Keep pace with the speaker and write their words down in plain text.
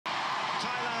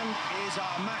is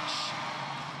our match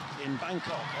in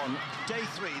Bangkok on day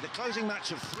 3, the closing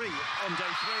match of 3 on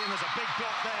day 3, and there's a big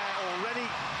block there already.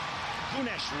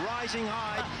 Gunesh rising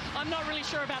high. I'm not really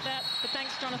sure about that, but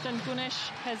thanks, Jonathan. Gunesh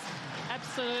has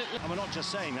absolutely... And we're not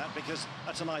just saying that because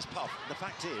that's a nice puff. The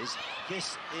fact is,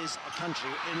 this is a country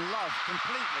in love,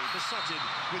 completely besotted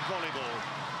with volleyball.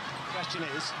 The question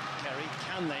is, Kerry,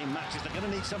 can they match it? They're going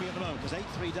to need something at the moment because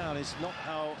 8-3 down is not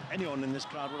how anyone in this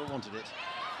crowd would have wanted it.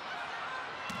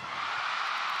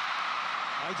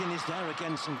 Aydin is there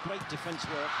again, some great defence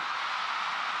work.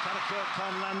 Karakurt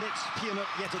can't land it. Pianut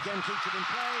yet again keeps it in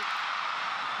play.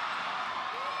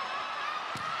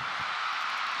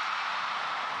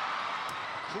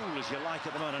 Cool as you like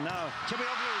at the moment. Now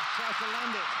Chebioglu tries to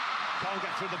land it, can't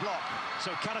get through the block,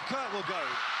 so Karakurt will go.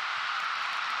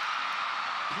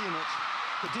 Pianut,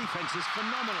 the defence is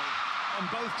phenomenal on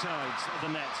both sides of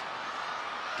the net.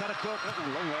 Karakurt,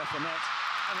 long way off the net,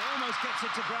 and it almost gets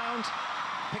it to ground,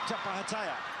 picked up by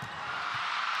Hataya.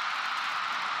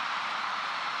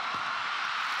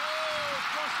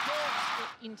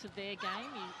 Into their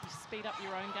game, you speed up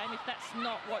your own game if that's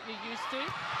not what you're used to.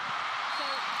 So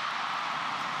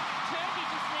Turkey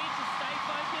just need to stay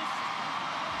focused.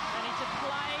 They need to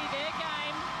play their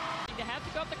game. They have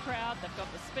got the crowd, they've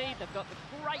got the speed, they've got the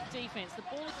great defence. The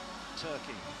ball.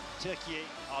 Turkey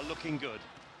are looking good.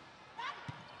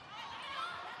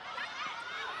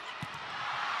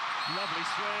 Lovely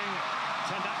swing.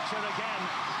 Tendakcher again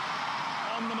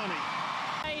on the money.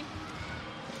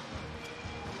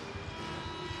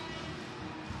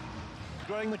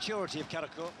 Growing maturity of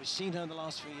Karakurt, we've seen her in the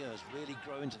last few years really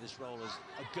grow into this role as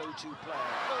a go-to player.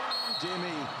 Oh, dear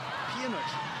me,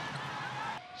 Pianut.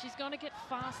 She's going to get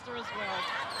faster as well.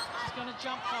 She's going to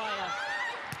jump higher.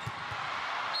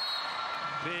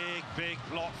 Big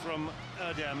block from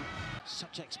Erdem.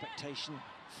 Such expectation.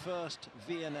 First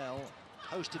VNL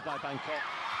hosted by Bangkok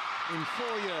in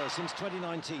 4 years since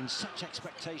 2019. Such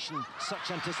expectation, such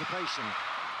anticipation.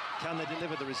 Can they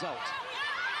deliver the result?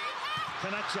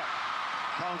 Tendakcher.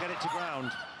 Can't get it to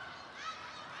ground.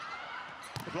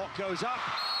 The block goes up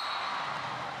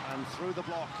and through the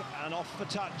block and off the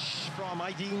touch from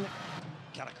Aydin.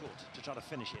 Karakurt to try to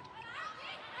finish it.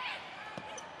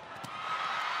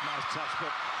 Nice touch,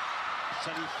 but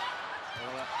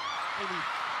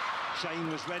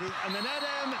Shane was ready, and then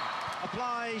Erdem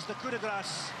applies the coup de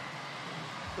grace.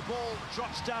 The ball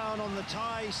drops down on the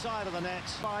Thai side of the net.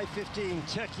 5-15,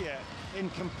 Turkey in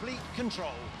complete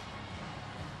control.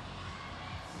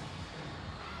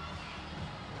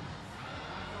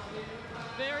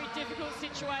 Very difficult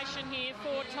situation here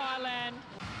for Thailand.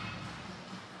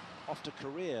 Off to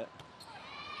Korea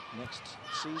next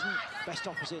season. Best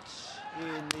opposite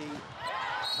in the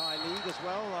Thai League as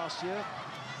well last year.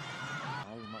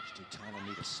 How much do Thailand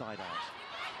need a side out?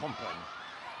 Pompon.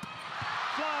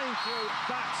 Flying through,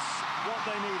 that's what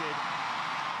they needed.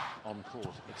 On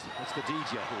court, it's the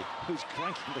DJ who's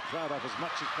cranking the crowd up as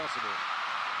much as possible.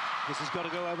 This has got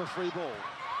to go over free ball.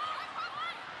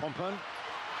 Pompon.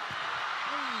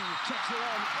 Checks it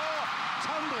on,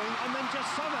 tumbling, and then just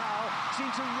somehow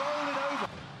seems to roll it over.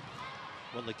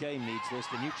 Well, the game needs this,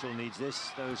 the neutral needs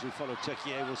this. Those who follow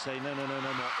Turkey will say, no more.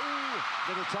 Ooh,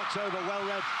 little touch over, well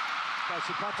read by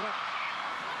Supatra.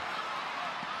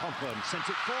 Pompon sent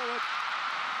it forward.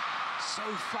 So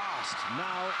fast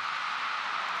now.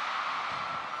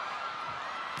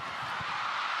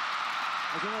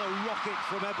 There's another rocket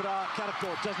from Ebrar.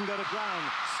 Karakurt doesn't go to ground.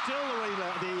 Still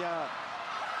the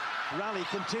rally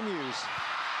continues.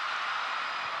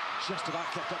 Just about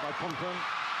kept up by Pompon.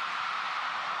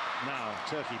 Now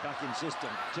Turkey back in system.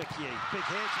 Turkey, big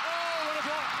hit. Oh, what a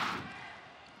block!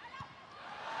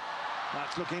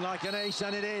 That's looking like an ace,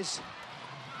 and it is.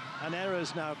 And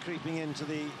errors now creeping into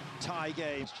the Thai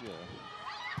game.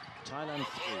 Thailand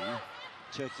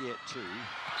 3, Turkey at 2. Do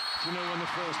you know when the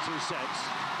first 2 sets?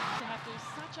 To have to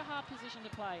such a hard position to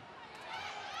play.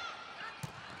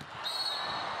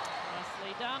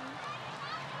 Nicely done.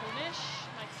 Gunesh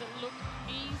makes it look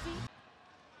easy.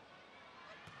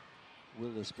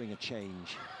 Will this bring a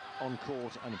change on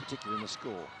court and in particular in the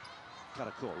score?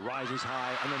 Karakurt rises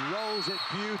high and then rolls it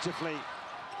beautifully.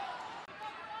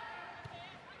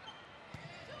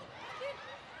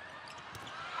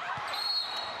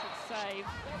 Good save.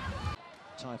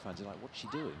 Thai fans are like, what's she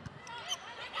doing?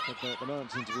 But the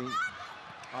moment seem to be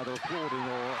either applauding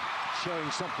or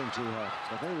showing something to her.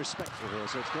 They're very respectful here,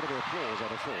 so it's got to be applause, I'd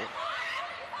have thought.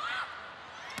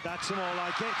 That's more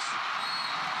like it.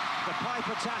 The pipe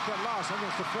attack at last. I think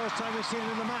it's the first time we've seen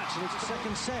it in the match, and it's the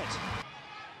second set.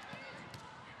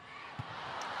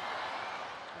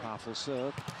 Powerful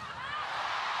serve.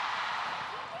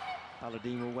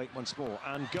 Aladdin will wait once more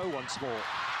and go once more.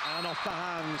 And off the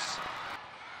hands.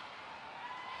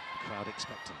 Crowd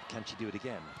expectant. Can she do it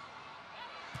again?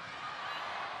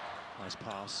 Nice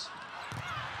pass.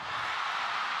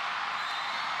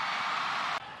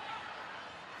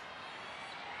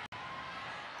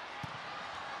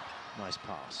 Nice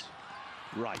pass.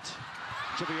 Right.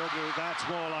 Chibioglu, that's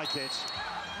more like it.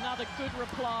 Another good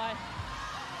reply.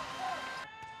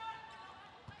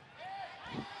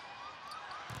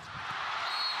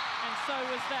 And so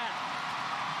was that.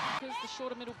 Because the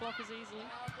shorter middle blockers easily,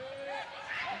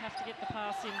 they have to get the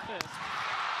pass in first.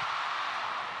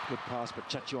 Good pass, but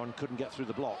Chachuan couldn't get through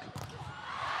the block.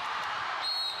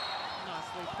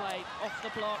 Nicely played off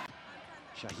the block.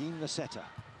 Shaheen the setter.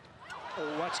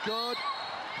 Oh, that's good.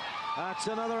 That's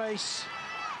another ace.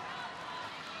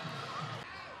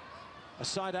 A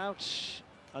side out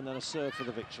and then a serve for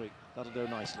the victory. That'll do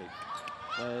nicely.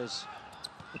 There's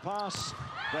the pass,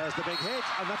 there's the big hit,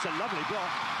 and that's a lovely block.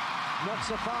 Not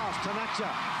so fast, Tanacha,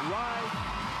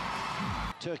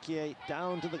 right. Turkey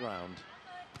down to the ground.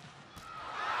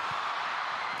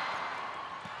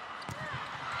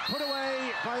 Put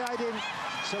away by Aydin,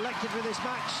 selected for this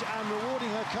match and rewarding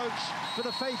her coach for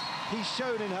the faith he's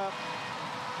shown in her.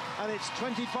 And it's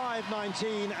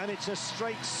 25-19, and it's a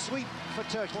straight sweep for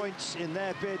Turkey. Points in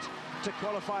their bid to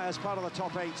qualify as part of the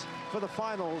top 8 for the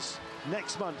finals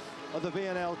next month of the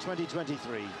VNL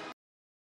 2023.